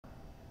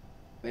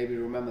Maybe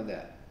remember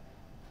that.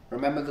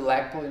 Remember the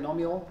lag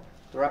polynomial,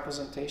 the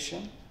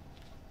representation?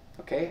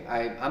 Okay,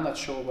 I'm not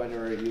sure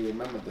whether you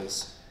remember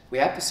this. We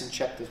had this in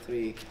chapter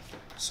 3,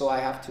 so I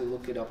have to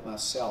look it up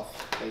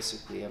myself,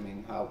 basically. I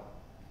mean, how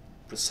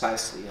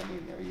precisely, I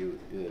mean,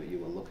 you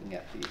were looking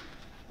at the,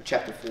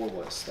 chapter 4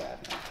 was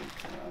that, I think,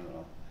 I don't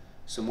know.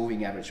 So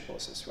moving average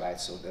process, right?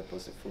 So that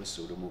was the first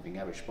sort of moving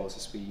average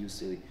process. We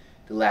used the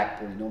lag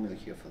polynomial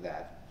here for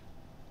that.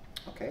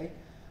 Okay,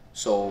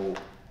 so,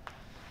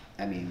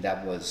 I mean,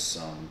 that was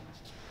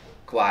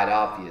quite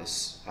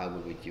obvious how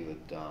you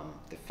would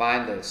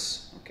define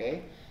this,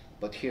 okay?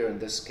 But here in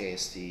this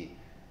case,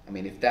 I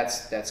mean, if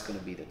that's going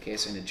to be the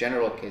case, in the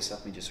general case,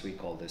 let me just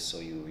recall this so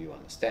you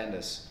understand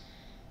this.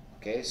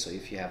 Okay, so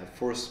if you have a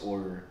first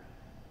order,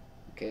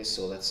 okay,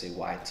 so let's say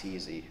yt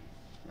is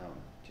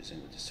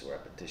just a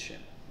repetition,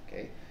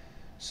 okay?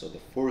 So the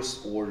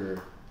first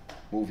order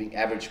moving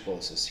average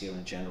process here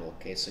in general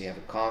case, so you have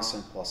a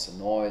constant plus a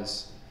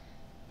noise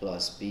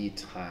plus b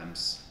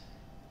times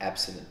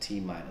epsilon t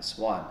minus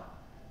 1.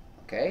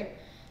 Okay,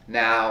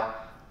 now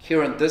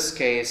here in this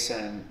case,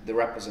 and the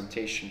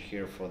representation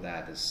here for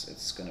that is,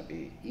 it's going to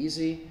be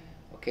easy.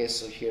 Okay,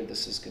 so here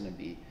this is going to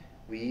be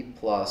v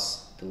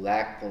plus the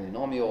lag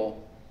polynomial,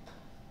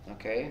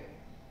 okay,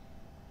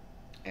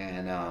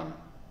 and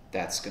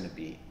that's going to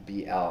be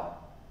bl,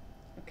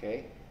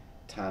 okay,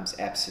 times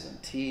epsilon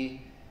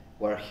t,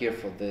 where here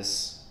for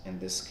this, in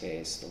this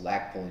case, the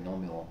lag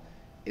polynomial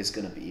is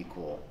going to be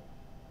equal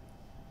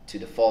to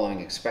the following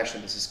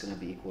expression. This is going to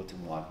be equal to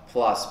 1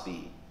 plus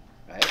b.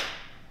 Right?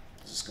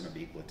 This is going to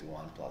be equal to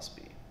 1 plus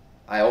b.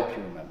 I hope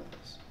you remember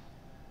this.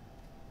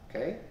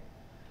 Okay?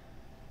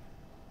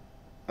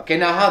 Okay,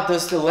 now how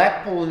does the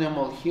lag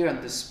polynomial here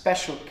in this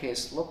special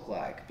case look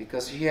like?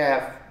 Because you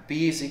have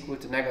b is equal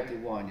to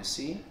 -1, you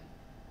see?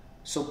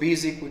 So b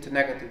is equal to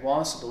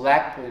 -1, so the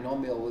lag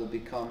polynomial will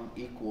become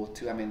equal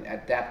to, I mean,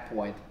 at that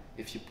point,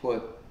 if you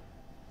put,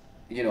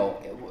 you know,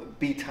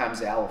 b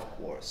times l, of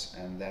course,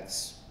 and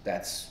that's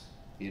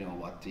you know,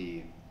 what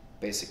the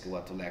basically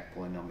what the lag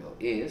polynomial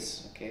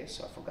is. Okay,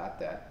 so I forgot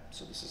that.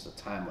 So this is the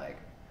time lag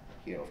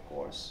here, of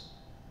course.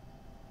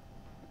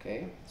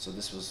 Okay, so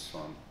this was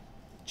from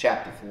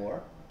chapter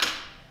 4.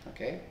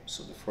 Okay,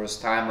 so the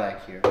first time lag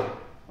here,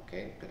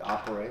 okay, that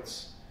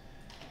operates.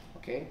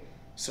 Okay,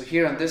 so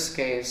here in this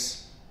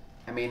case,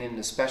 I mean, in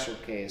the special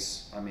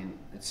case, I mean,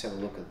 let's have a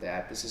look at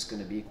that. This is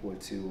going to be equal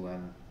to,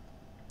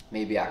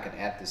 maybe I can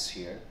add this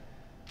here.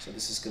 So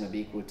this is going to be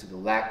equal to the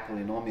lag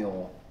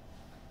polynomial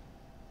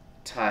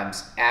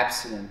times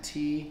epsilon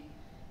t,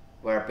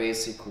 where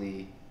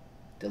basically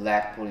the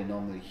lag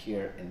polynomial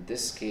here in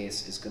this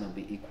case is going to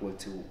be equal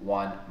to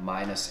 1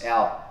 minus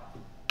L.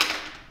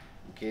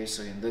 Okay,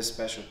 so in this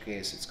special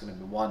case it's going to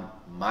be 1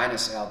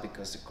 minus L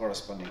because the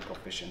corresponding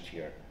coefficient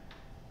here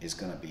is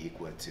going to be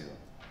equal to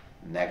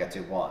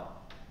 -1.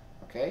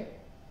 Okay,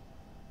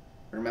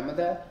 remember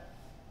that?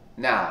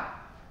 Now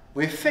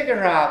we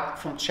figure out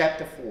from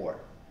chapter 4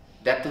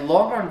 that the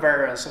long-run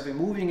variance of a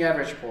moving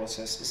average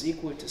process is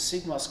equal to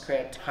sigma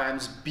squared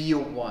times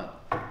B01.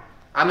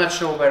 I'm not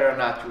sure whether or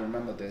not you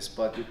remember this,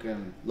 but you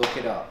can look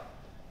it up.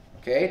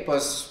 Okay, it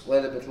was a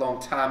little bit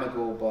long time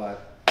ago,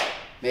 but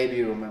maybe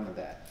you remember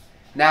that.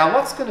 Now,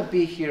 what's going to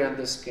be here in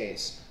this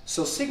case?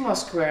 So sigma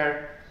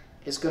squared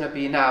is going to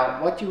be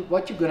now what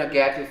you're going to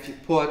get if you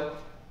put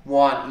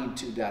 1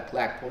 into that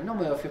lag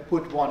polynomial. If you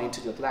put 1 into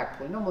that lag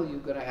polynomial, you're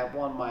going to have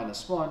 1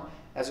 minus 1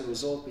 as a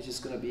result, which is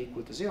going to be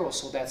equal to 0.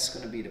 So that's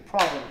going to be the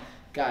problem,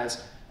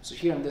 guys. So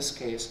here in this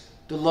case,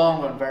 the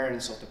long-run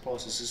variance of the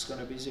process is going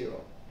to be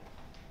 0.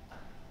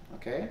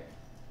 Okay?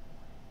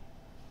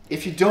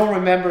 If you don't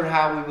remember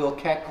how we will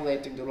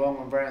calculating the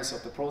long-run variance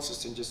of the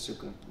process, then just you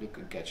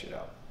can catch it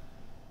up.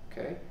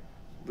 Okay?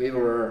 We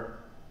were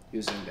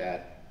using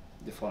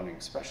the following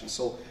expression.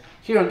 So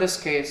here in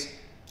this case,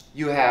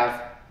 you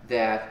have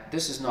that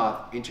this is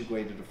not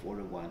integrated of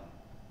order 1.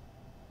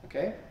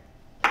 Okay?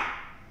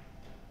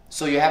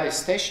 So you have a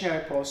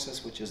stationary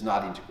process which is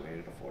not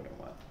integrated of order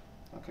 1.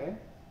 Okay?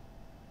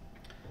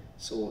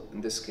 So in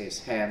this case,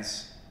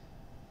 hence,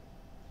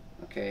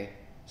 okay,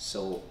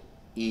 so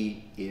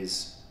E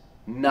is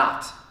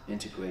not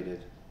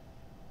integrated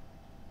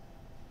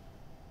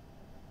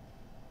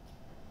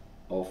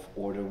of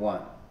order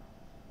 1.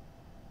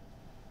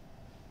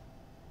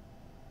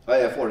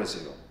 Of order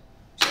 0.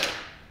 Sorry.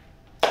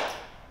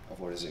 Of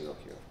order 0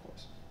 here, of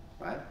course.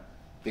 Right?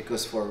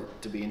 Because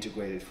to be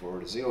integrated for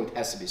order 0, it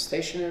has to be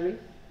stationary.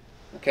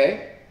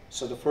 Okay?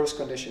 So the first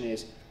condition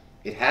is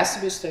it has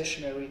to be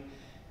stationary.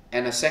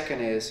 And the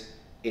second is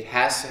it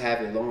has to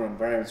have a long-run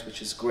variance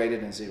which is greater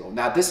than 0.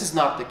 Now, this is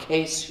not the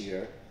case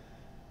here.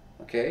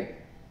 Okay?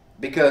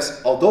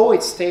 Because although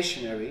it's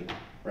stationary,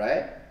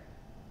 right,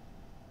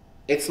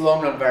 its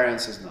long-run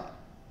variance is not.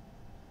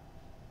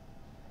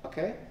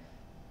 Okay?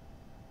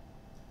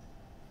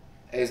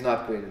 It is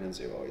not greater than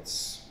 0.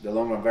 It's the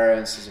long-run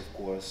variance is, of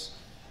course,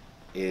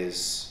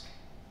 is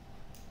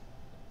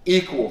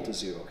equal to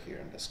 0 here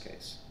in this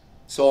case.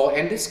 So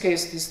in this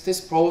case,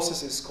 this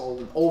process is called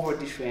an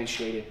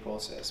over-differentiated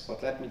process.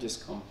 But let me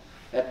just come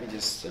let me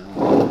just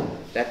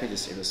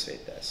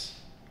illustrate this.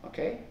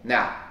 Okay,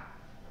 now,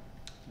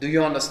 do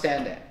you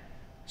understand that?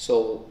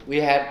 So we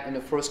had, in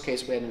the first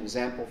case, we had an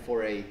example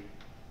for a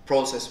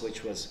process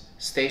which was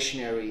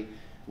stationary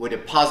with a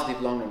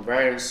positive long-run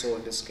variance. So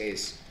in this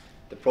case,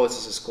 the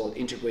process is called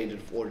integrated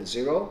of order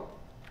 0,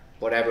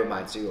 whatever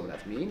might 0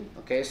 that mean.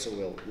 Okay, so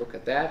we'll look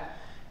at that.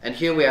 And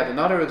here we have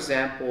another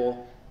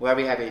example where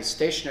we have a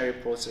stationary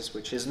process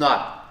which is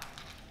not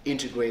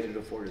integrated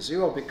of order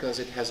 0 because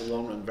it has a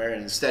long-run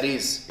variance that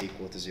is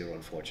equal to 0,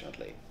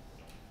 unfortunately.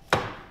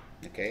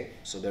 Okay,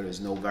 so there is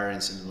no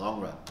variance in the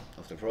long run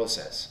of the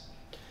process.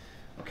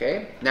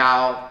 Okay,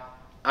 now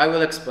I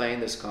will explain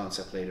this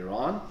concept later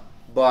on,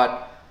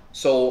 but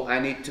so I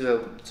need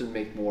to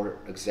make more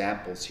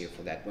examples here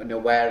for that.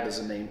 Where does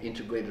the name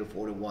integrated of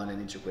order 1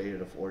 and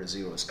integrated of order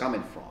 0 is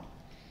coming from?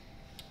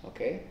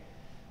 Okay,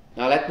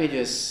 now let me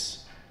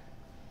just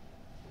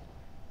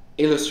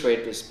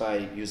illustrate this by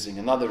using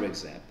another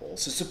example.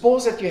 So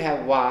suppose that you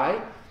have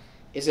y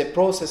is a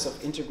process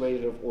of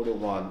integrated of order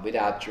 1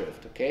 without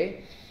drift.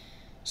 Okay,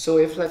 so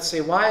if let's say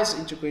y is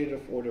integrated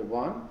of order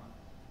 1,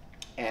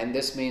 and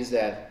this means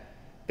that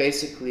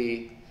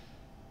basically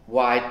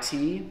yt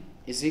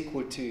is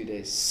equal to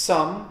the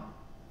sum,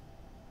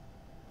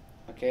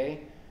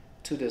 okay,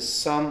 to the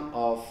sum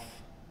of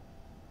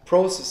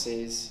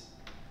processes,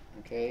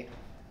 okay,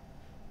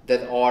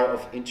 that are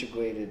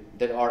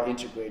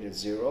integrated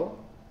 0.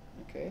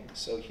 Okay,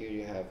 so here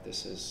you have,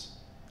 this is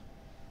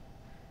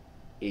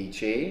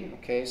EG.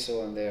 Okay,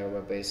 so in there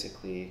where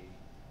basically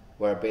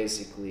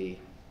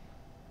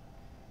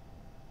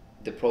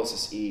the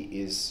process E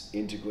is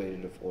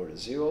integrated of order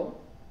 0.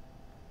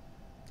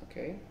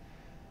 Okay,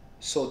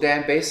 so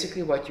then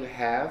basically what you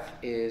have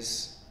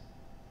is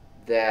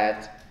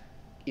that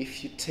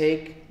if you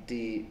take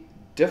the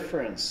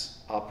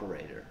difference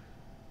operator,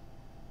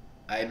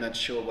 I'm not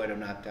sure whether or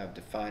not I've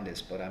defined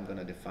this, but I'm going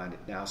to define it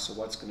now. So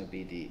what's going to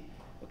be the,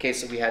 okay,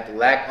 so we had the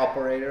lag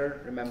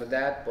operator, remember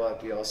that,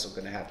 but we're also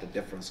going to have the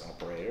difference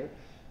operator.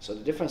 So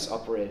the difference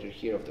operator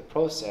here of the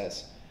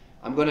process,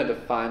 I'm going to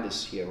define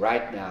this here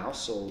right now,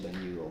 so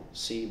then you will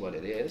see what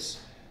it is.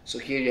 So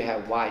here you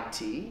have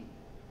yt,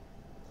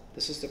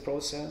 this is the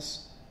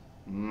process,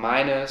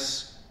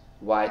 minus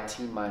yt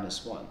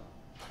minus 1.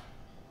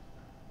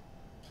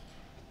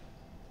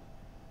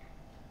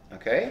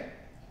 Okay,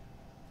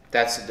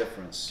 that's the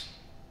difference.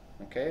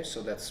 Okay,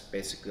 so that's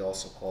basically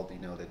also called, you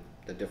know,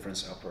 the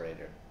difference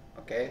operator.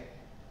 Okay,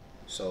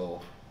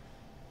 so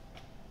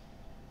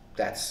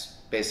that's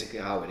basically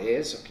how it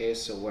is. Okay,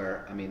 so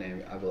where, I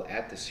mean, I will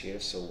add this here,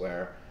 so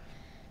where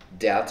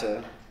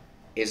delta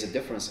is a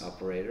difference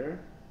operator,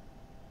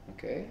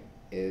 okay,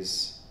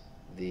 is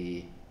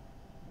the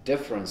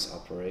difference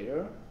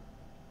operator.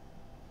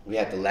 We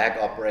had the lag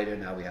operator,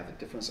 now we have the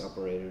difference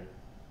operator,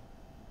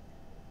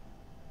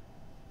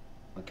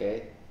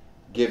 okay,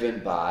 given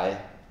by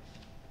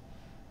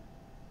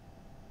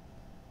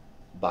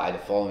the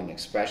following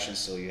expression.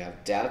 So you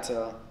have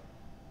delta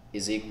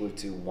is equal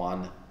to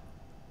 1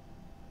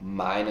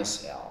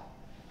 minus L,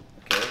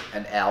 okay,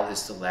 and L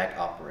is the lag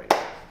operator.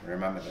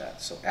 Remember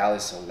that. So L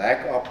is a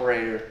lag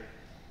operator.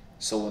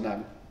 So when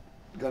I'm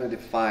going to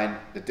define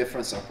the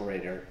difference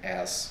operator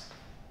as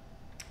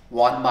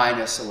 1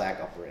 minus a lag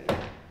operator,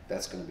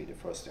 that's going to be the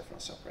first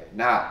difference operator.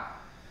 Now,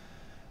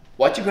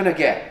 what you're going to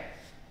get,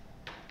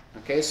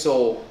 okay,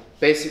 so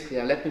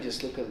basically, let me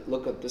just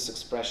look at this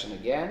expression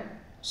again.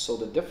 So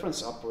the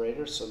difference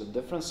operator, so the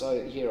difference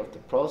here of the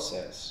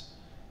process,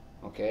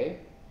 okay,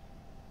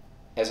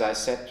 as I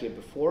said here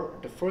before,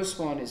 the first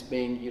one is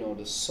being, you know,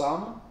 the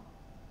sum,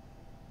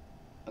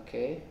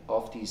 okay,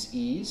 of these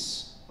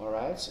E's, all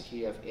right, so here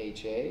you have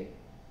HA,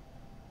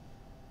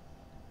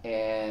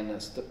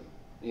 and,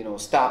 you know,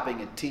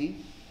 stopping at T,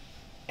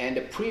 and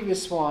the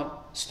previous one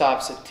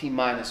stops at T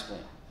minus 1,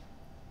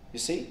 you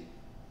see?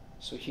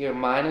 So here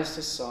minus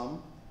the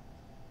sum,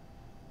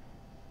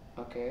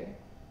 okay,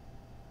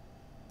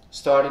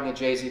 starting at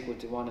J is equal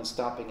to 1 and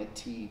stopping at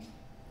T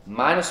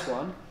minus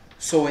 1.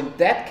 So in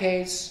that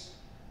case,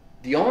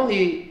 the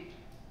only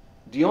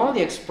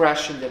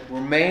expression that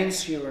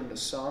remains here in the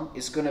sum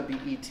is going to be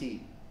ET.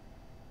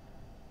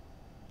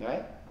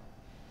 Right?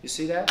 You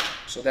see that?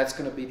 So that's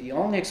going to be the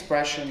only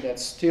expression that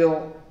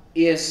still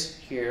is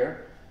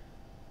here,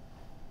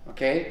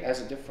 okay,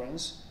 as a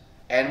difference.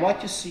 And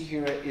what you see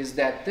here is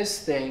that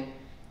this thing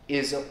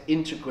is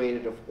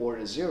integrated of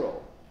order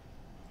 0.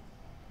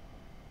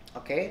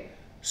 Okay?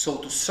 So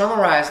to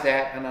summarize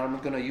that, and I'm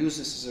going to use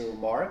this as a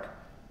remark,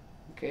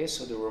 okay,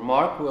 so the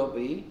remark will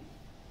be,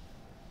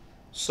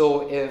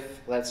 so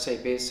if, let's say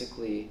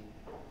basically,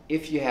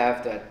 if you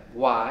have that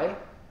y,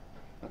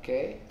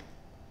 okay,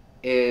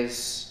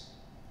 is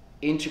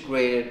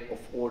integrated of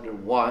order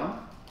 1,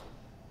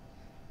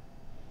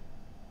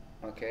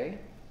 okay,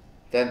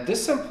 then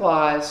this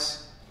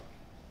implies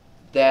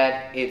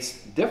that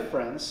its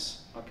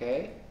difference,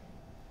 okay,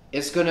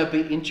 is going to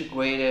be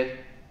integrated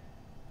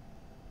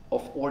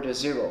of order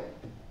 0,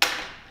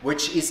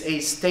 which is a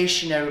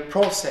stationary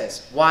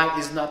process. Y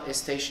is not a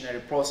stationary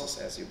process,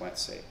 as you might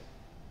say.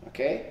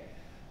 Okay?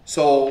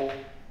 So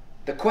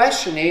The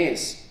question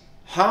is,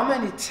 how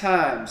many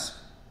times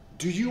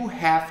do you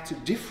have to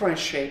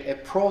differentiate a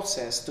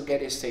process to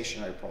get a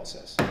stationary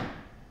process?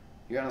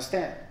 You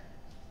understand?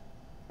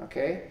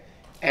 Okay?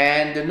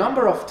 And the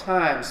number of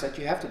times that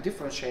you have to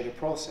differentiate a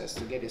process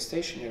to get a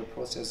stationary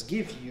process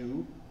gives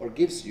you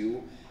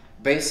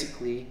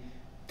basically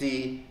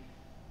the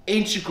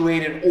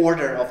integrated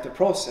order of the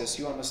process,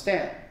 you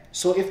understand?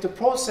 So if the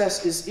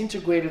process is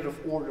integrated of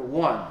order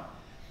 1,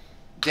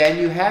 then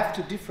you have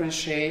to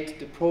differentiate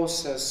the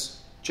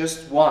process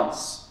just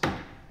once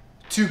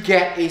to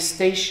get a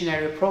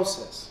stationary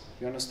process.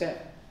 You understand?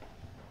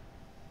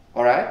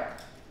 Alright?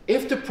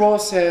 If the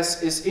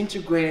process is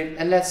integrated,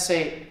 and let's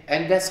say,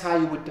 and that's how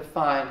you would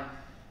define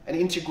an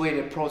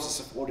integrated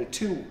process of order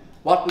 2,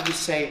 what would you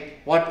say,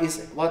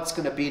 what's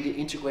going to be the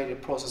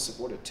integrated process of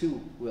order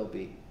 2 will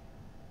be?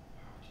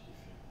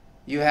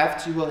 You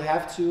will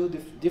have to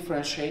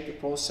differentiate the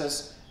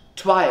process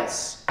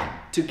twice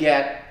to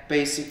get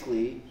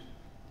basically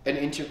an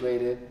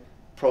integrated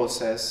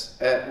process,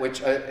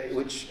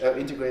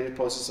 integrated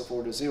process of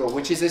order 0,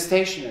 which is a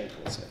stationary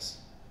process.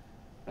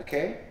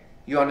 Okay,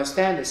 you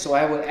understand this? So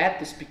I will add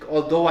this because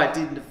although I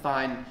didn't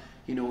define,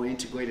 an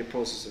integrated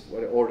process of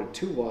what order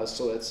 2 was.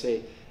 So let's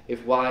say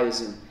if y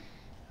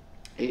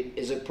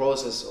is a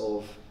process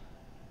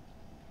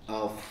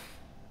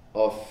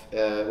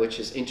which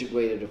is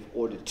integrated of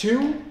order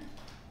 2,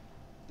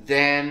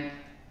 then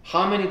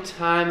how many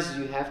times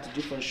do you have to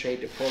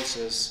differentiate the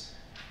process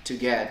to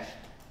get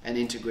an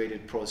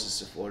integrated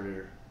process of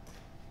order?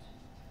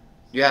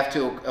 You have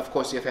to, of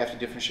course, you have to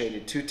differentiate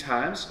it 2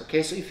 times.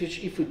 Okay, so if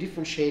you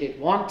differentiate it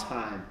 1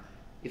 time,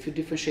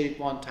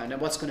 then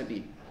what's going to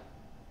be?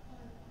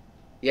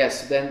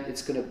 Yes, then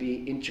it's going to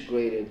be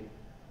integrated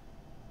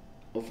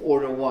of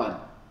order 1.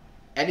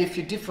 And if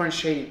you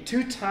differentiate it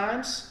 2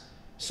 times,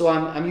 so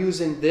I'm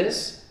using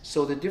this,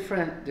 so the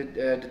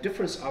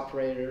difference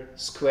operator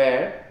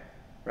square,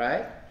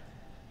 right?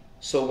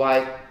 So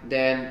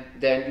then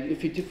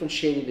if you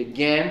differentiate it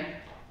again,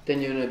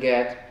 then you're gonna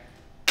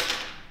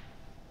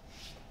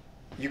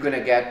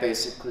get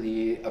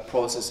basically a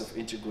process of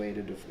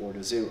integrated of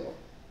order 0.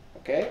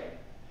 Okay?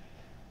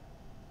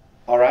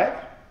 All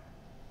right?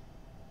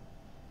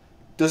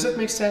 Does it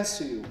make sense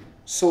to you?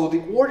 So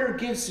the order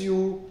gives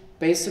you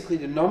basically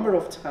the number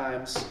of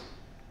times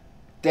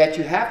that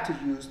you have to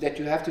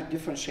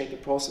differentiate the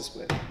process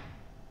with.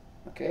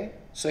 Okay?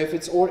 So if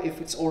it's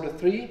order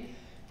 3,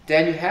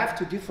 then you have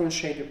to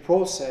differentiate the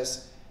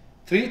process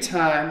 3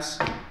 times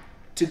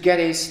to get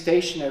a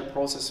stationary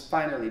process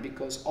finally,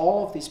 because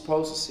all of these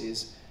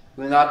processes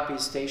will not be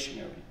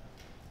stationary.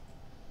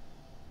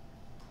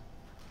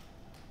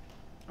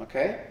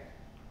 Okay?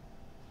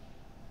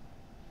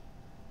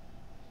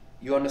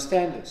 You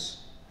understand this?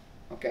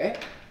 Okay?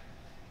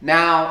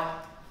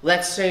 Now,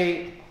 let's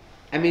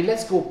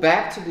go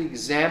back to the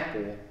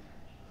example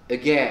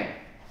again.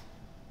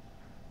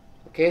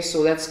 Okay, so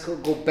let's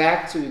go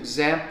back to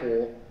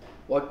example,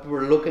 what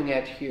we're looking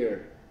at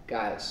here,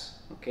 guys.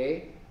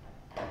 Okay?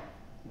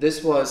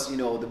 This was,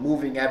 the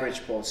moving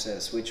average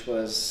process, which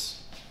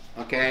was,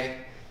 okay,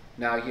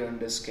 now here in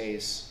this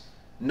case,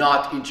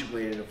 not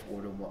integrated of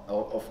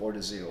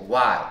order 0.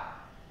 Why?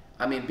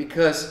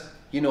 Because,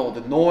 the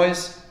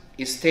noise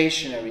is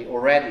stationary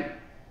already.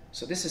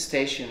 So this is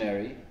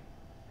stationary,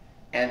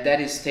 and that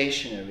is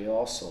stationary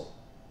also.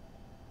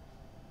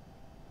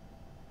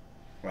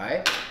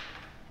 Right?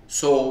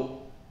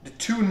 So the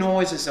 2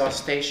 noises are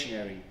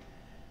stationary.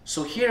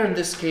 So here in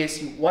this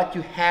case, what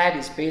you had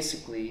is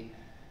basically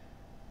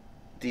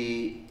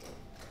you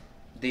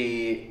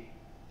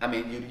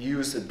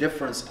use the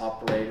difference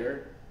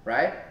operator,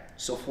 right?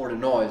 So for the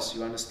noise,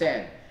 you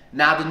understand.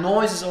 Now the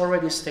noise is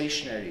already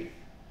stationary.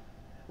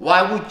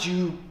 Why would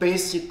you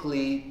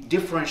basically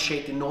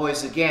differentiate the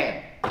noise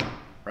again,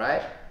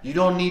 right? You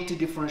don't need to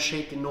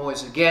differentiate the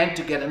noise again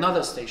to get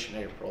another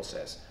stationary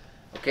process.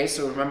 Okay,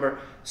 so remember,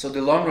 so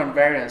the long run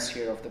variance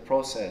here of the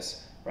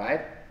process,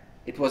 right?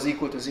 It was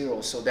equal to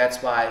 0, so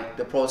that's why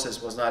the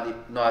process was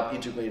not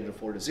integrated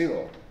of order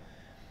 0.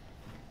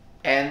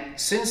 And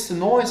since the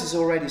noise is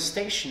already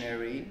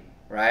stationary,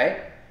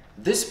 right,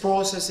 this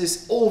process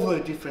is over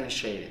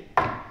differentiated.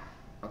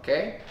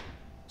 Okay?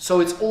 So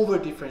it's over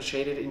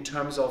differentiated in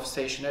terms of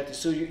stationarity.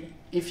 So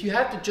if you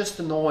had just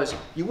the noise,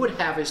 you would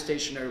have a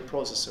stationary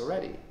process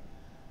already.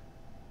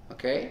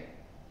 Okay?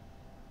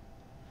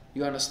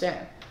 You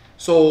understand?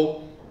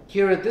 So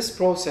here at this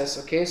process,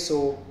 okay,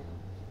 so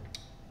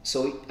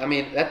let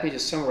me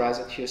just summarize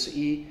it here. So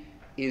E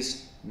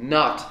is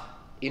not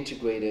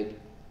integrated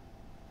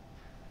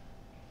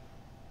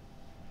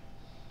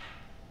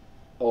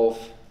of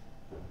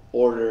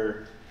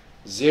order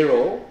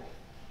 0.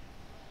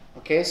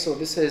 Okay, so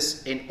this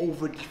is an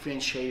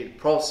over-differentiated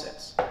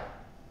process,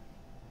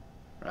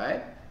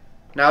 right?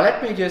 Now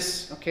let me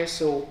just, okay,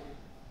 so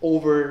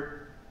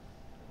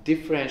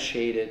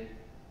over-differentiated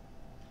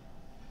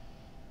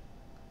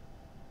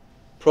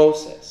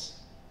process,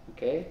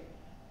 okay?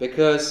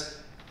 Because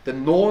the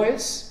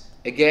noise,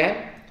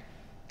 again,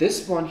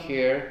 this one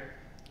here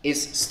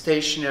is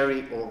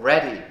stationary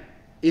already.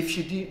 if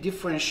you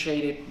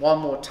differentiate it one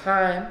more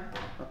time,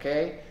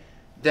 okay,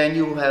 then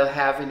you will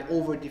have an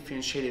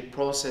over-differentiated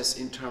process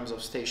in terms of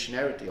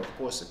stationarity. Of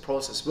course, the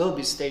process will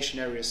be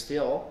stationary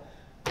still,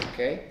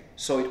 okay,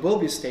 so it will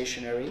be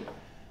stationary,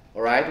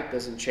 all right, it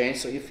doesn't change.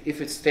 So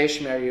if it's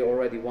stationary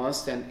already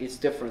once, then its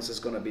difference is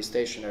going to be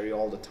stationary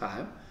all the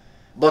time,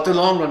 but the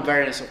long-run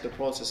variance of the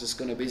process is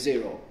going to be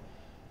 0.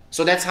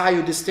 So that's how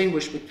you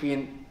distinguish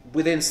between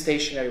within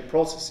stationary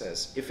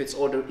processes, if it's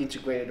order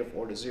integrated of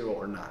order 0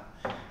 or not,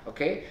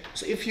 okay.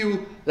 So if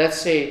you, let's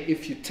say,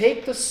 if you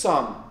take the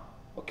sum,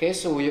 okay,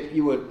 so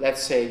you would,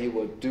 let's say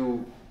you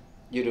do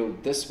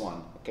this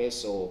one, okay,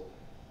 so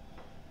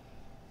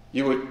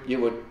you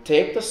would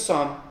take the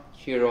sum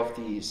here of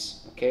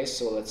these, okay,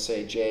 so let's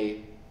say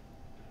j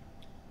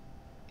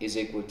is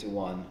equal to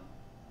 1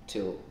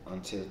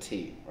 until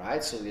t,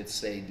 right? So let's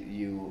say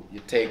you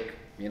take,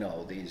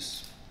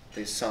 these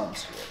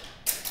sums here,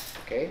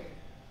 okay.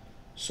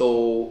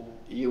 So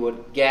you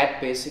would get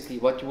basically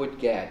what you would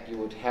get. You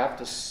would have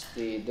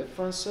the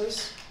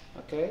differences,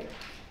 okay.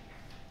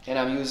 And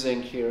I'm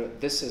using here,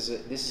 this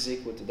is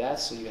equal to that,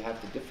 so you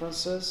have the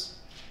differences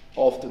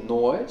of the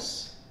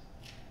noise,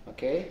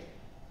 okay.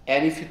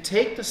 And if you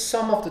take the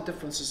sum of the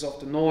differences of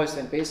the noise,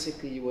 then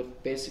basically you would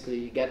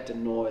get the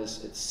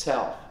noise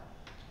itself,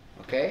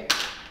 okay.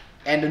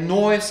 And the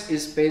noise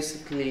is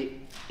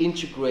basically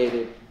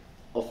integrated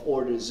of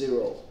order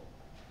 0.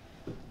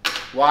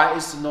 Why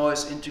is the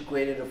noise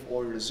integrated of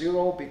order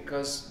 0?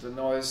 Because the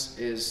noise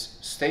is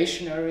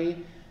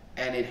stationary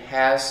and it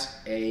has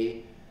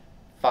a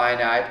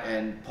finite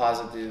and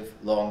positive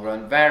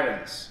long-run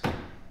variance.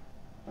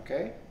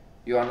 Okay?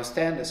 You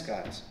understand this,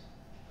 guys?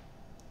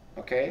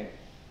 Okay?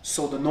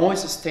 So the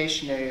noise is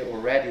stationary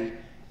already,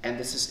 and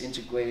this is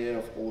integrated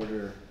of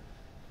order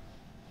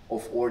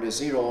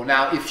 0.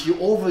 Now, if you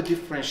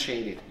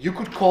over-differentiate it, you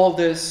could call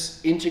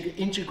this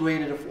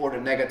integrated of order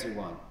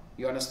 -1.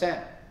 You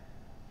understand?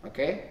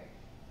 Okay?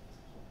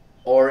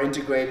 Or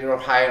integrated or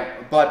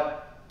higher,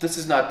 but this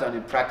is not done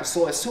in practice.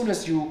 So as soon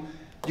as you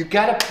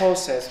get a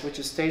process which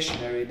is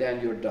stationary,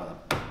 then you're done.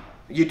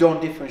 You don't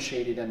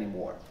differentiate it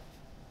anymore.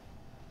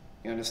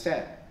 You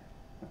understand?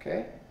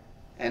 Okay?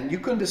 And you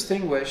can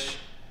distinguish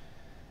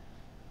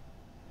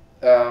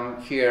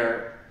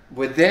here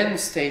within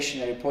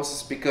stationary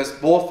process, because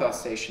both are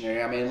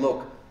stationary. I mean,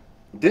 look,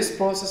 this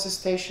process is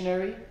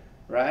stationary,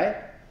 right?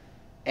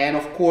 And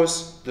of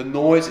course, the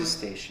noise is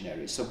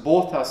stationary. So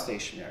both are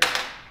stationary.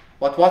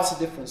 But what's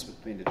the difference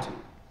between the two?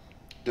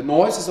 The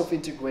noise is of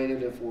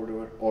integrated of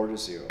order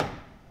 0.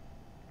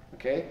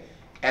 Okay?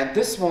 And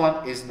this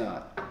one is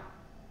not.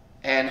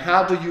 And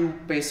how do you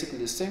basically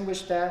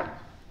distinguish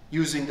that?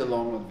 Using the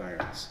long-run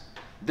variance.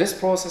 This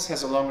process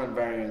has a long-run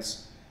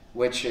variance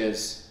which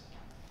is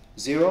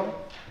 0.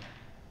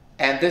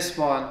 And this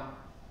one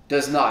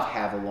does not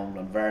have a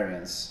long-run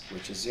variance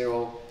which is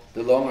 0.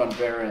 The long-run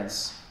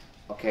variance,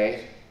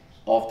 okay,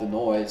 of the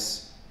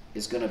noise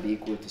is going to be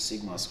equal to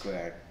sigma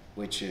squared,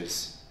 which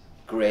is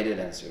greater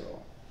than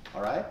 0.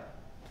 All right?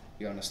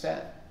 You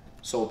understand?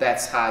 So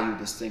that's how you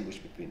distinguish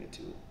between the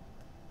two.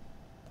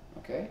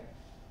 Okay?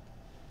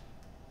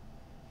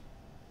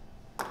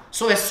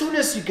 So as soon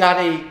as you got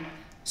a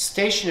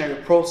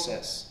stationary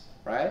process,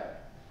 right,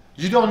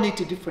 you don't need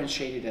to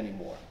differentiate it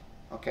anymore.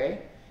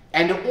 Okay?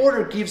 And the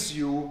order gives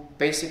you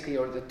basically,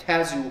 or it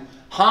tells you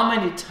how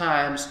many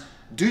times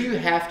do you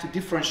have to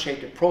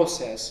differentiate the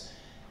process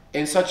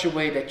in such a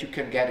way that you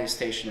can get a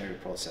stationary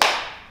process.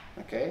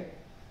 Okay?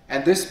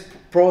 And this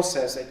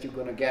process that you're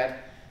going to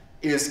get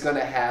is going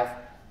to have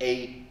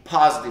a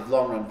positive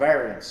long-run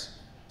variance.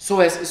 So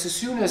as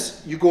soon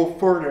as you go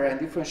further and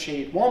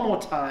differentiate it one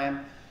more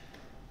time,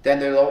 then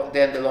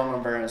the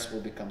long-run variance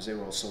will become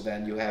 0. So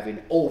then you have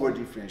an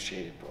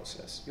over-differentiated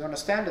process. You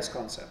understand this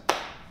concept?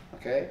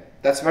 Okay?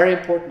 That's very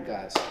important,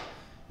 guys.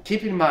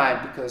 Keep in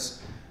mind,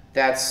 because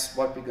that's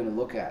what we're going to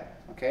look at.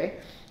 Okay?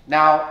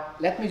 Now,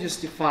 let me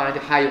just define the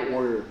higher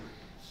order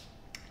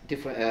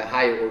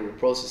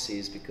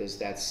processes, because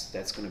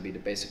that's going to be the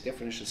basic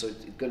definition. So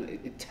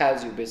it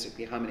tells you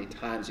basically how many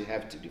times you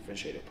have to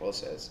differentiate a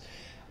process.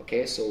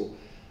 Okay, so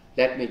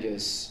let me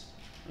just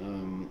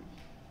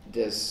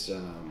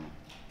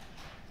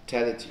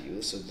tell it to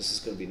you. So this is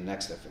going to be the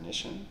next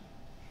definition.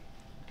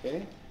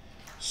 Okay,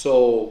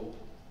 so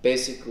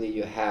basically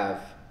you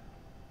have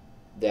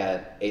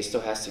that a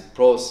stochastic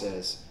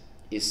process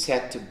is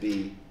said to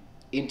be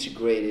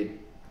integrated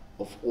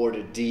of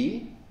order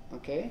d.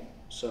 Okay,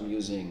 so I'm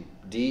using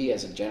d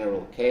as a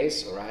general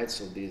case. All right,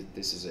 so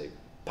this is a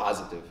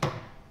positive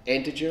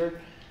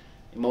integer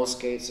in most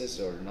cases,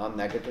 or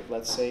non-negative,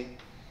 let's say.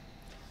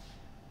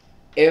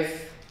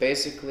 If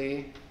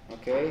basically,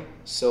 okay,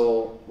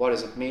 so what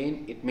does it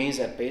mean? It means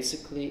that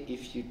basically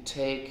if you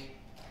take,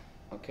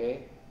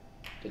 okay,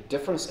 the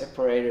difference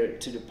operator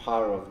to the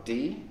power of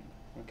d,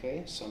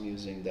 okay, so I'm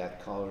using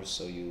that color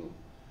so you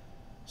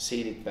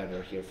see it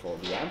better here for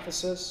the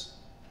emphasis,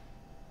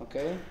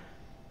 okay,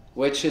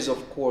 which is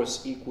of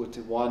course equal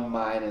to 1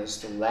 minus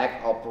the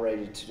lag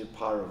operator to the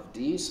power of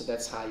d, so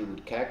that's how you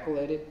would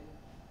calculate it,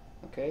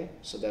 okay,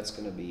 so that's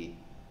going to be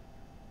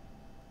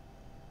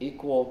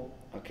equal,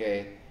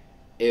 okay,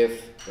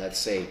 if, let's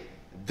say,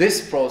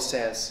 this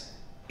process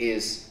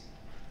is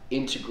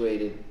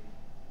integrated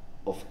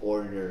of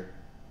order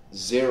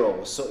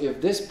 0. So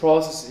if this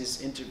process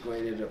is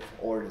integrated of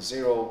order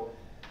 0,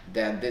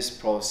 then this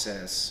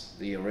process,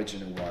 the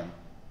original one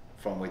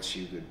from which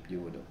you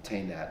would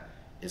obtain that,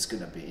 is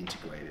going to be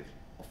integrated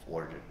of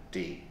order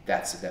d.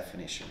 That's the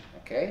definition,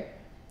 okay?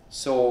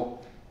 So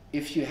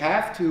if you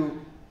have to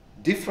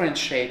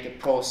differentiate the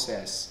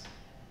process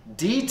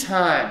d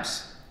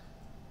times,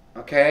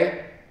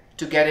 okay,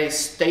 to get a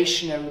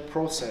stationary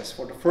process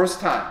for the first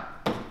time,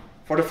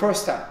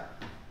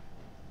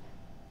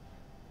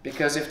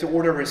 because if the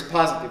order is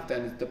positive,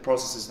 then the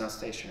process is not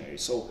stationary.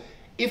 So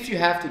if you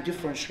have to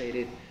differentiate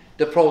it,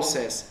 the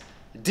process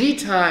d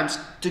times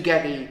to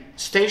get a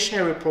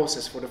stationary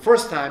process for the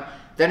first time,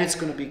 then it's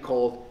going to be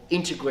called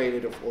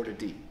integrated of order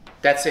d.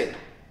 That's it.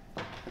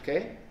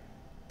 Okay?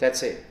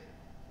 That's it.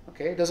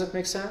 Okay? Does it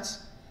make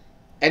sense?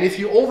 And if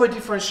you over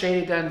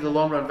differentiate it, then in the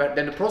long run,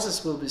 then the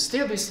process will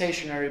still be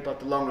stationary, but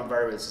the long run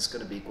variance is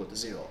going to be equal to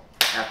 0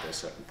 after a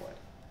certain point.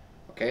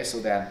 Okay? So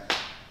then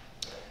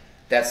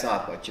that's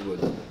not what you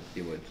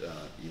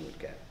would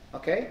get.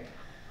 Okay?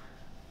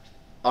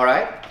 All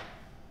right?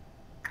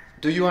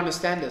 Do you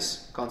understand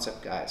this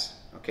concept, guys?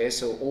 Okay,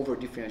 so over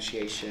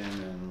differentiation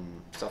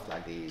and stuff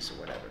like these or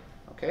whatever.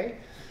 Okay?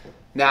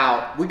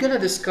 Now we're gonna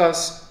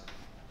discuss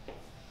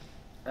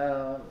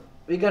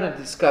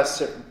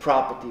certain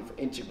property of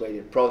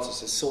integrated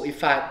processes. So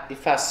if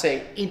I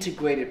say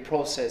integrated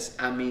process,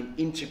 I mean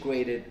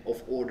integrated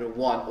of order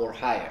 1 or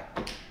higher.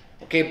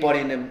 Okay, but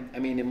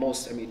the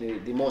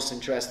most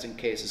interesting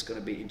case is going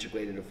to be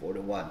integrated of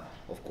order 1,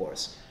 of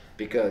course,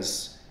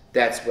 because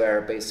that's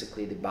where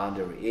basically the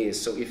boundary is.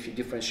 So if you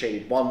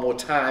differentiate it one more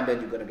time, then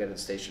you're going to get a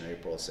stationary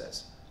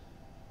process.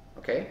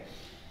 Okay?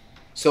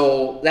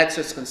 So let's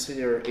just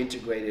consider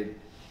integrated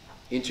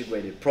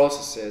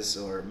processes,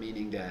 or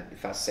meaning that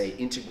if I say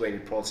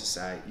integrated process,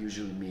 I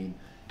usually mean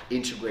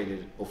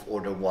integrated of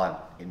order 1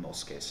 in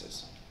most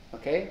cases.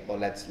 Okay? Well,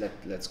 let's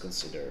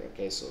consider,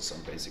 okay, so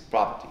some basic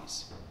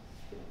properties.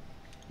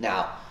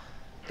 Now,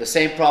 the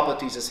same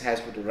properties as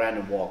has with the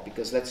random walk,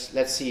 because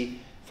let's see,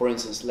 for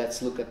instance,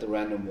 let's look at the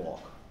random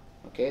walk.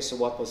 Okay, so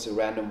what was the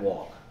random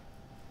walk?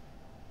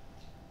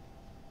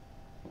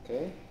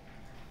 Okay,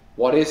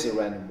 what is a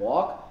random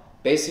walk?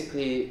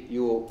 Basically,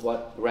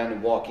 what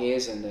random walk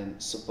is, and then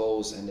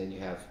suppose, and then you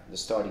have the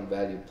starting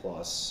value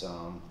plus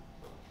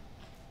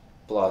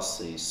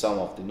the sum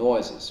of the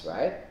noises,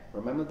 right?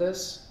 Remember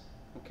this?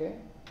 Okay.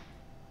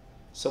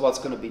 So what's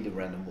going to be the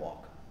random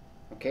walk?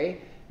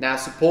 Okay. Now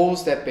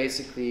suppose that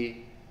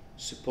the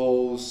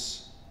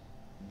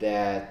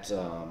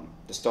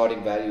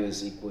starting value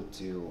is equal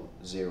to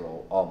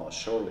 0 almost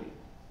surely,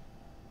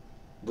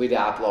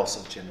 without loss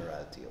of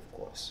generality, of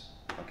course.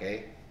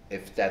 Okay.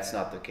 If that's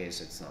not the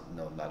case, it's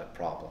not a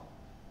problem.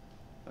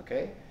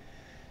 Okay.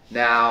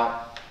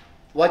 Now,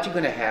 what you're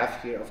going to have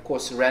here, of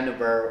course, the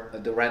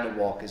random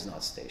walk is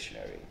not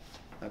stationary.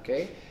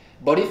 Okay.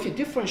 But if you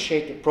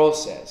differentiate the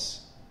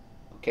process,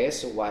 okay,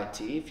 so yt,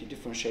 if you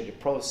differentiate the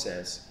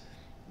process,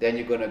 then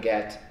you're going to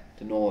get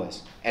the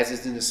noise, as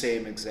is in the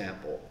same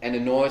example. And the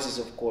noise is,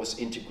 of course,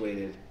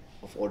 integrated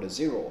of order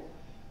 0.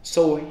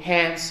 So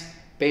hence,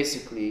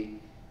 basically,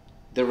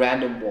 the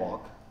random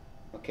walk,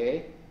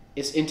 okay,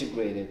 is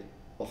integrated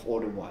of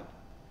order 1.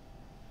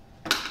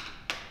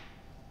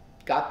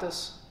 Got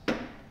this?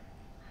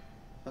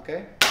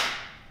 Okay?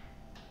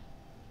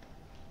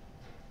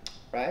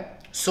 Right?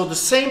 So the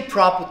same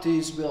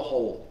properties will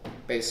hold,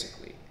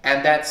 basically.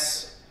 And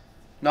that's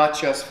not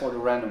just for the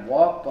random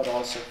walk, but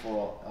also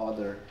for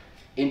other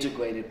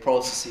integrated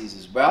processes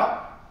as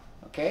well.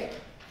 Okay?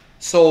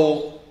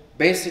 So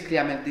basically,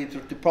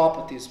 the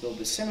properties will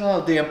be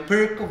similar. The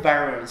empirical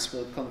variance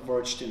will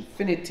converge to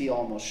infinity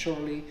almost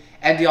surely,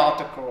 and the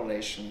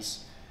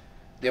autocorrelations,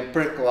 the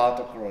empirical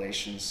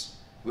autocorrelations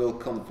will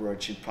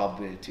converge in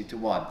probability to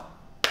 1.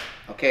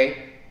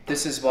 Okay?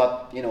 This is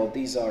what,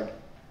 these are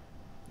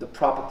the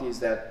properties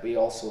that we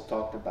also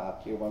talked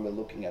about here when we're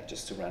looking at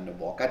just the random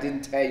walk. I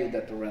didn't tell you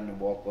that the random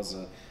walk was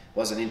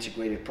an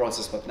integrated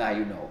process, but now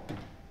you know.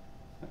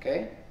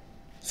 Okay?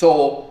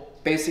 So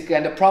basically,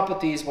 and the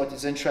properties, what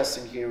is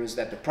interesting here is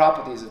that the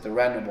properties that the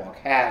random walk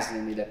has,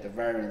 namely that the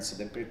variance,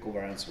 the empirical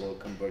variance will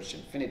converge to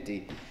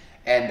infinity,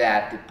 and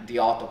that the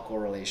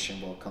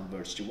autocorrelation will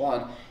converge to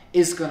 1,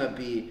 is going to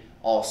be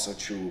also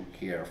true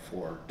here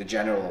for the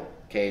general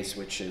case,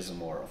 which is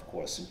more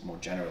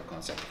general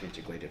concept of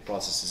integrated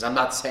processes. I'm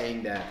not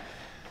saying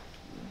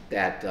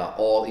that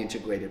all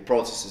integrated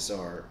processes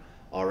are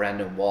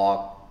random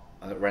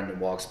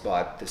walks,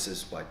 but this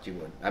is what you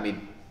would.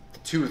 The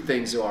two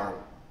things are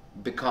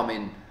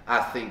becoming,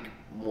 I think,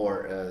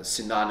 more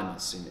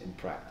synonymous in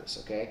practice.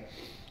 Okay,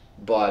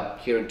 but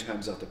here in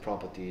terms of the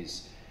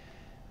properties,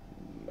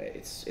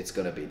 it's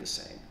going to be the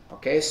same.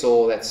 Okay,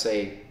 so let's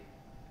say,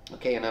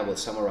 okay, and I will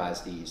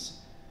summarize these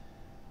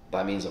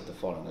by means of the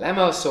following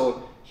lemma.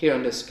 So here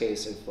in this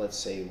case, if let's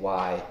say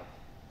y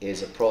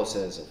is a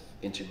process of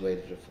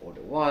integrated of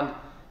order 1,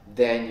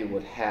 then you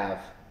would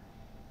have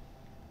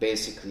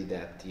basically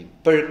that the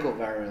empirical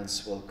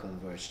variance will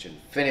converge to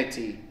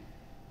infinity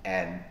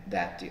and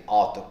that the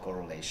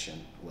autocorrelation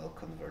will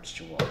converge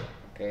to 1.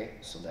 Okay,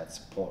 so that's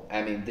important.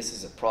 I mean, this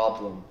is a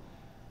problem.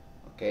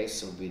 Okay,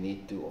 so we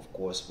need to, of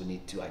course, we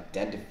need to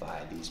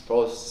identify these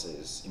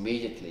processes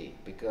immediately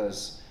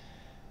because,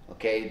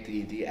 okay,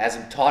 the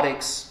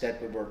asymptotics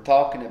that we were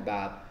talking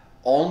about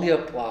only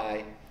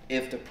apply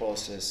if the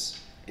process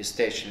is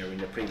stationary in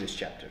the previous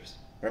chapters.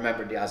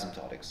 Remember the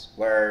asymptotics,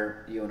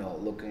 where, you know,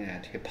 looking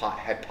at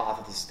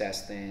hypothesis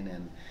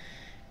testing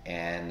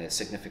and the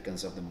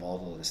significance of the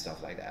model and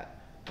stuff like that.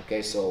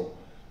 Okay, so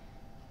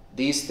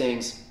these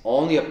things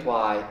only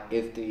apply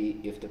if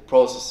the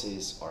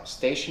processes are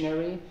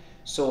stationary.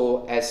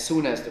 So as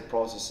soon as the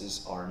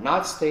processes are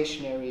not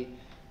stationary,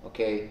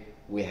 okay,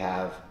 we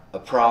have a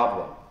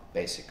problem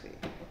basically.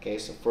 Okay,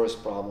 so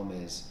first problem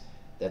is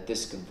that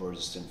this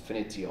converges to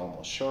infinity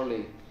almost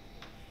surely,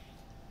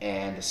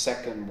 and the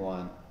second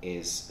one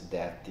is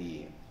that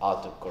the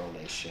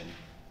autocorrelation,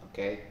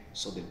 okay,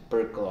 so the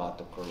empirical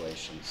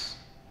autocorrelations,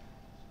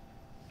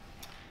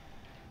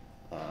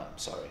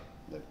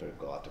 the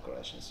empirical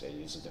autocorrelations, I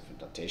use a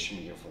different notation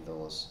here for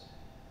those,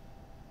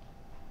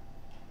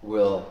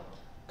 will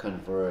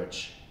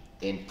converge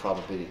in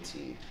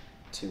probability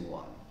to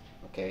 1,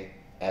 okay,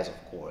 as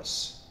of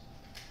course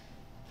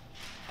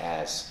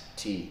as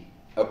t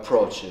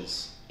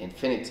approaches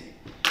infinity,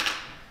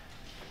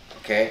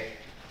 okay.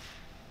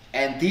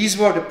 And these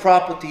were the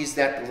properties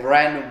that the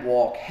random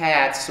walk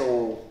had.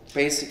 So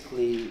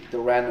basically the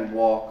random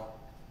walk,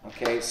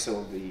 okay,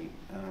 so the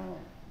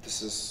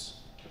this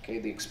is, okay,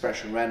 the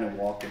expression random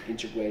walk and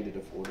integrated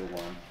of order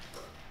 1.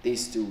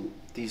 These two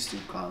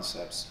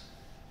concepts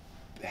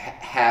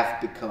have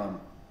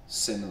become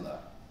similar,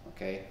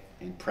 okay,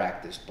 in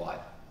practice,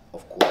 but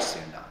of course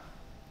they're not.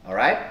 All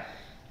right,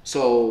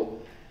 so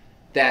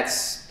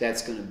that's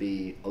going to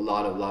be a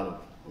lot of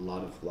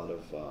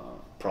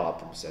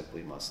problems that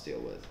we must deal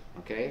with.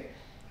 Okay,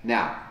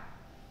 now,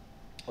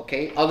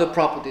 okay, other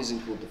properties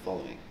include the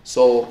following.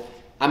 So,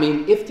 I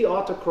mean, if the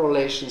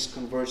autocorrelations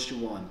converge to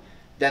 1,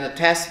 then the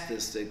test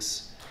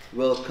statistics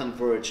will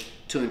converge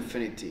to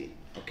infinity.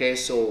 Okay,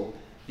 so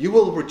you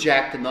will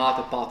reject the null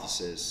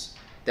hypothesis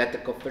that the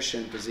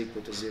coefficient is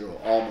equal to 0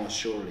 almost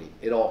surely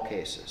in all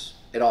cases.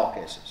 In all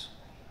cases.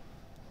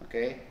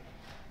 Okay.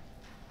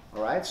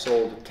 All right.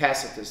 So the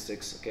test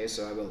statistics. Okay.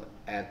 So I will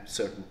add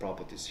certain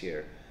properties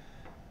here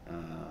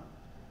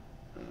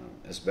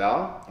as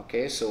well.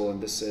 Okay. So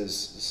this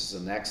is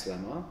the next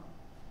lemma.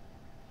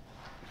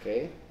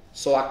 Okay.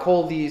 So I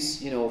call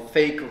these, you know,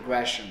 fake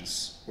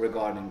regressions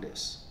regarding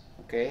this.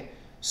 Okay.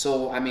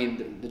 So I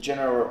mean the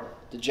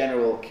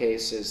general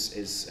case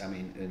is I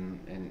mean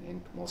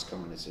in most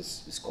common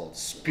is called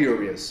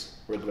spurious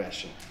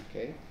regression.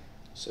 Okay.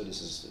 So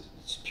this is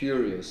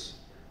spurious.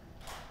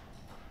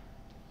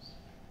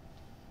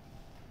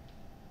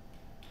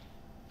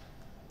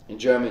 In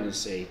German you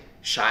say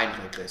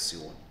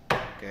Scheinregression.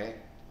 Okay.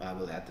 I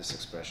will add this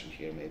expression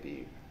here.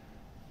 Maybe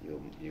you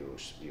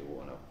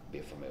want to be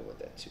familiar with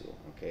that too.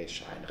 Okay.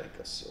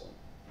 Scheinregression.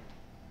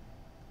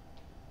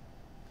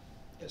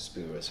 A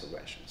spurious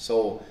regression.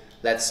 So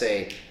let's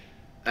say,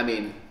 I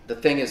mean, the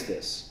thing is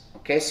this.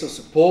 Okay. So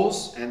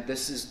suppose, and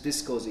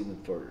this goes even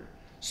further.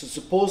 So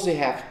suppose they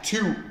have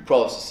two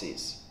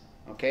processes.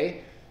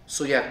 Okay.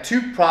 So you have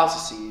two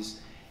processes,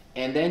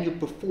 and then you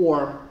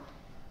perform.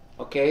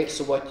 Okay,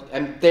 so what,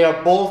 and they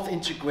are both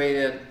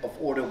integrated of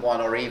order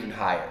 1 or even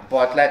higher.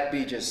 But let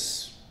me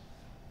just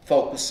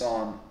focus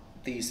on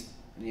these,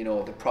 you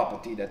know, the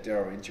property that they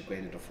are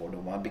integrated of order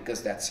 1,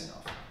 because that's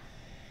enough.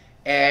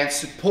 And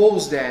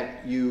suppose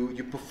that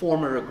you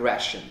perform a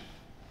regression,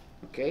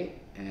 okay,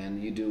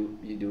 and you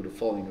do the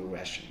following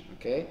regression,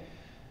 okay.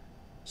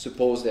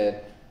 Suppose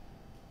that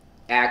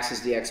x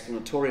is the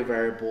explanatory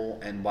variable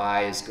and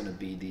y is going to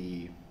be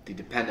the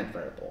dependent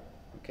variable,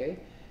 okay.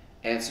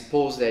 And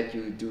suppose that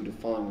you do the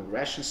following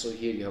regression. So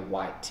here you have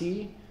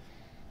yt,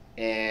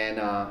 and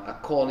I'm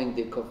calling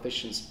the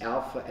coefficients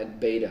alpha and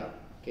beta.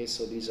 Okay,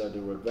 so these are the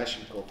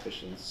regression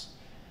coefficients.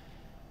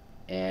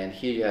 And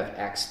here you have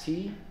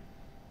xt,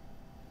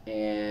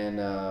 and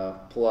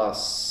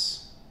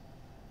plus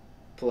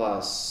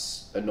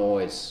a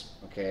noise.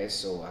 Okay,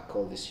 so I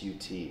call this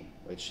ut,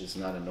 which is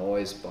not a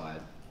noise,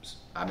 but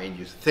I mean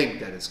you think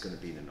that it's going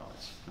to be the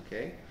noise.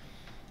 Okay,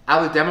 I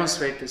will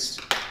demonstrate this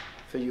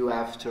for you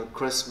after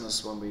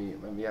Christmas when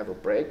we have a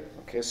break.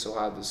 Okay, so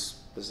how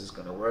this is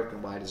going to work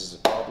and why this is a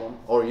problem,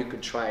 or you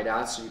can try it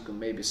out so you can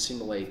maybe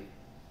simulate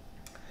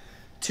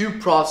two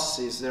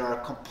processes that are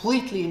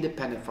completely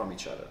independent from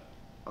each other.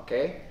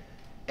 Okay,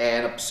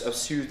 and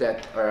assume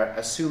that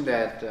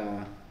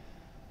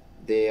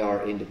they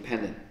are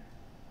independent.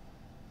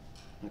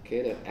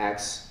 Okay, that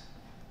x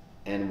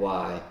and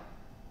y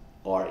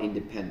are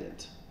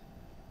independent.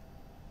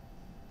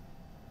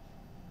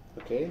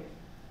 Okay,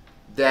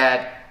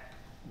 that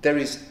there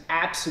is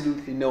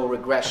absolutely no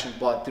regression,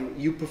 but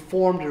you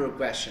perform the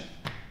regression.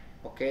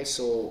 Okay,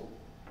 so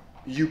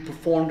you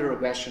perform the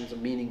regression,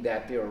 meaning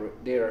that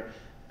they're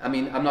I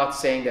mean, I'm not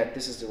saying that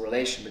this is the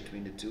relation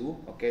between the two,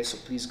 okay? So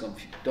please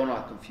do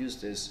not confuse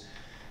this.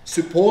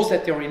 Suppose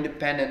that they're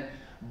independent,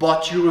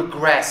 but you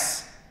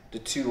regress the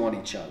two on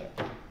each other,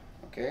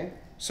 okay?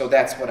 So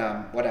that's what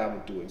I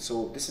would do.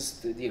 So this is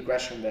the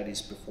regression that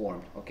is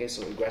performed, okay?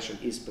 So regression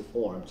is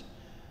performed,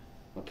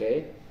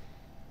 okay?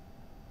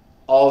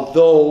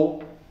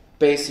 Although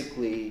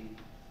basically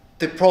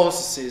the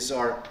processes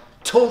are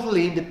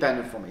totally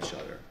independent from each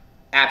other,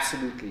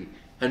 absolutely,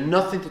 and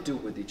nothing to do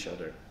with each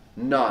other,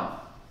 none,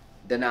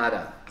 de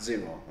nada,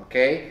 zero,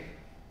 okay?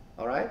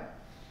 All right?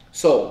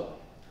 So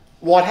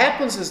what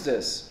happens is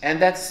this,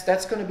 and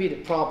that's going to be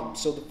the problem.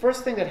 So the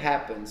first thing that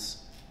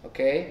happens,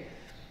 okay,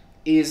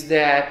 is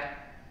that,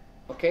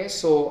 okay,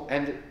 so,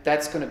 and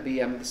that's going to be,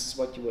 this is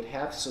what you would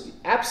have. So the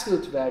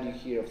absolute value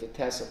here of the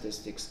test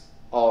statistics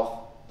of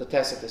the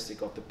test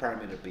statistic of the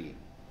parameter B,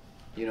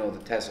 you know,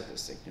 the test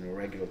statistic, you know,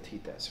 regular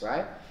t-test,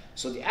 right?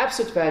 So the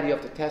absolute value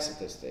of the test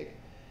statistic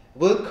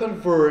will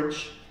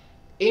converge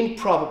in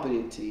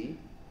probability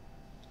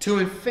to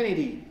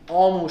infinity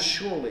almost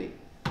surely,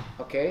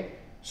 okay?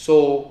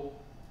 So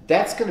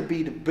that's going to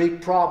be the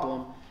big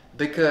problem,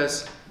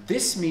 because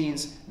this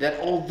means that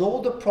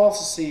although the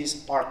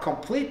processes are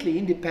completely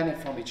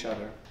independent from each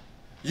other,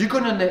 you're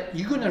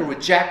gonna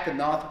reject the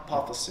null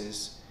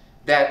hypothesis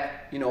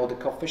that, you know, the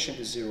coefficient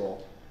is 0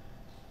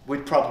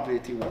 with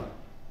probability 1,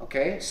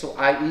 okay? So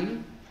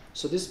i.e.,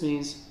 so this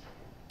means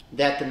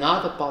that the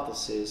null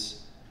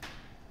hypothesis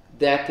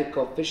that the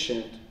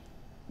coefficient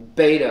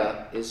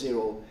beta is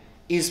 0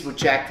 is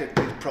rejected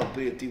with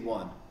probability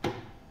 1.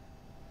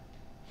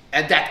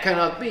 And that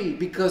cannot be,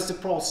 because the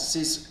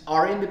processes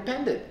are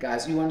independent,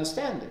 guys. You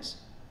understand this,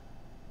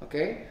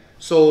 okay?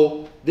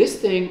 So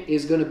this thing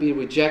is going to be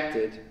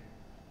rejected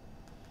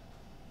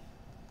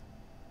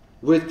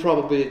with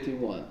probability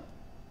 1,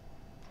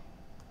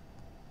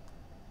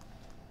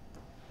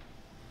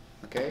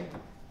 okay?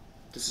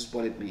 This is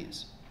what it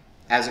means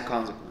as a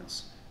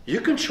consequence.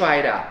 You can try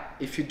it out.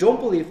 If you don't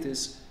believe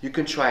this, you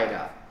can try it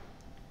out.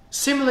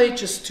 Simulate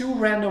just 2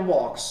 random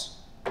walks.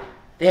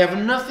 They have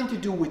nothing to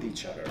do with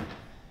each other.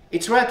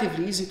 It's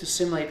relatively easy to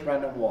simulate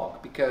random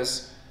walk,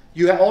 because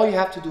all you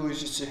have to do is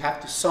just you have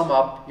to sum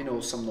up, you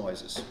know, some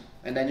noises,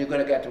 and then you're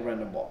going to get a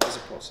random walk as a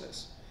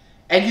process.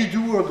 And you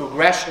do a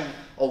regression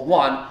of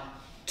one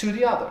to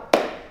the other,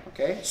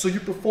 okay? So you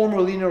perform a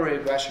linear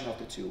regression of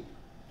the two.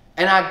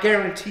 And I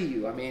guarantee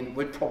you, I mean,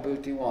 with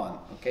probability 1,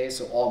 okay,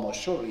 so almost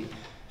surely,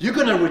 you're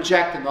going to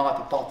reject the null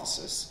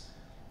hypothesis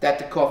that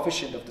the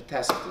coefficient of the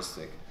test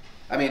statistic,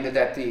 I mean,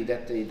 basically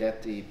that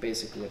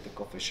the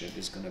coefficient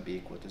is going to be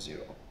equal to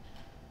 0.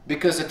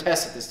 Because the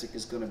test statistic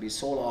is going to be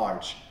so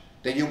large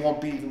that you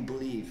won't even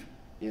believe,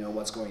 you know,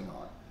 what's going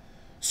on.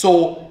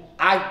 So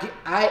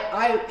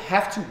I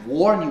have to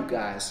warn you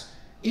guys,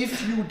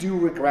 if you do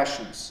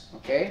regressions,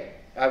 okay,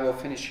 I will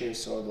finish here,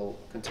 so I will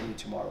continue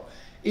tomorrow.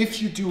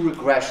 If you do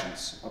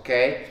regressions,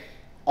 okay,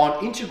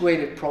 on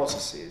integrated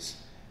processes,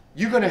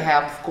 you're going to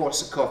have, of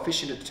course, a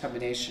coefficient of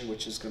determination,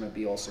 which is going to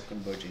be also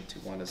converging to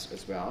 1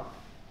 as well.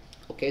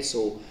 Okay,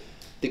 so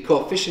the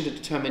coefficient of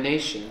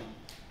determination,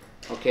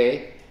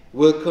 okay,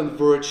 will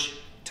converge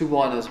to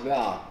 1 as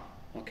well,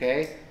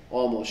 okay,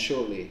 almost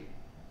surely,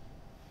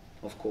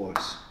 of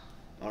course,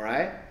 all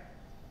right?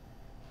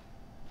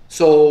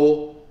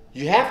 So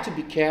you have to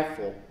be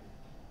careful,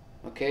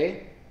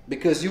 okay,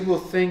 because you will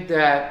think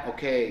that,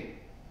 okay,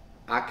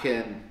 I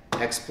can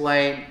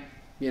explain,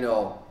 you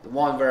know, the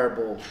one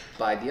variable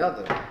by the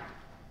other,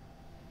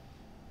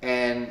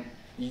 and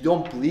you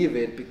don't believe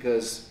it,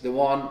 because the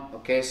one,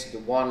 okay, so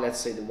the one, let's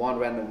say the one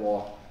random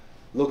walk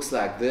looks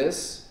like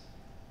this,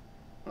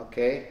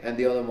 okay, and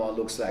the other one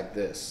looks like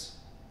this,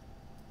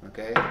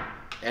 okay,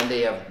 and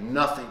they have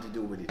nothing to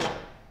do with each other,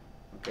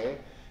 okay,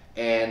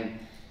 and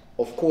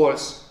of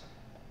course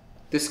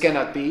this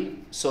cannot be,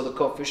 so the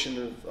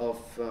coefficient of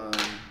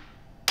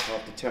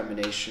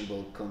determination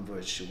will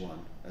converge to 1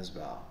 as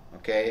well,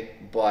 okay,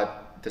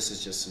 but this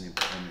is just an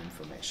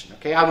information,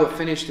 okay. I will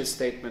finish this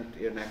statement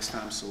here next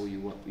time, so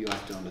you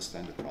have to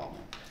understand the problem.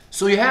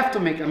 So you have to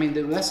make, I mean,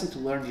 the lesson to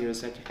learn here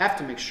is that you have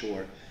to make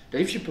sure that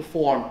if you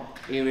perform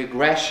a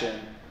regression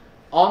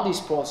on these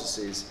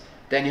processes,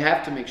 then you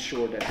have to make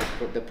sure that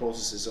the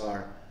processes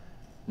are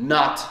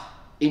not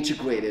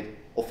integrated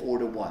of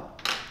order 1.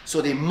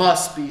 So they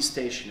must be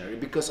stationary,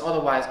 because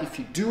otherwise, if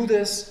you do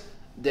this,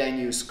 then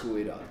you screw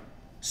it up.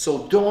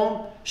 So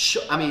don't,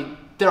 I mean,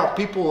 there are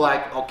people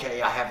like,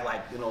 okay, I have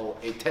like, you know,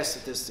 a test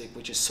statistic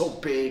which is so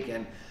big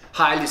and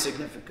highly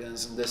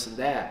significant and this and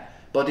that,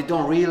 but they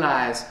don't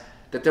realize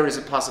that there is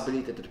a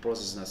possibility that the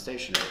process is not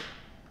stationary.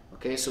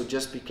 Okay, so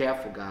just be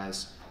careful,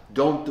 guys.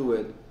 Don't do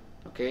it.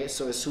 Okay,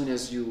 so as soon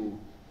as you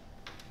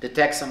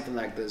detect something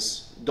like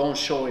this, don't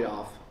show it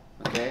off.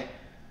 Okay,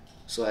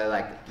 so I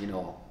like, you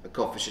know, a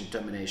coefficient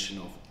determination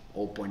of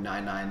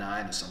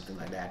 0.999 or something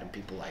like that, and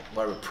people like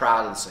very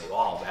proud and say,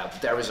 oh,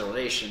 there is a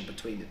relation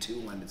between the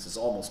two and this is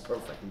almost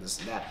perfect and this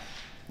and that.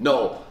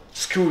 No,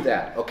 screw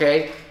that.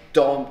 Okay,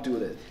 don't do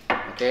that.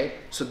 Okay,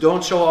 so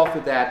don't show off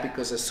with that,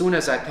 because as soon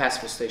as I test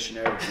for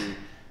stationarity,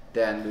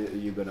 then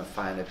you're gonna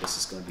find that this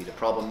is gonna be the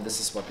problem. This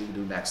is what we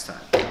do next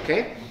time.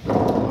 Okay?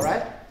 All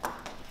right?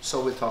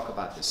 So we'll talk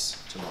about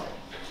this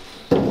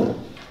tomorrow.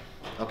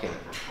 Okay.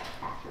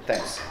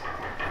 Thanks.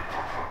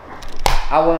 I want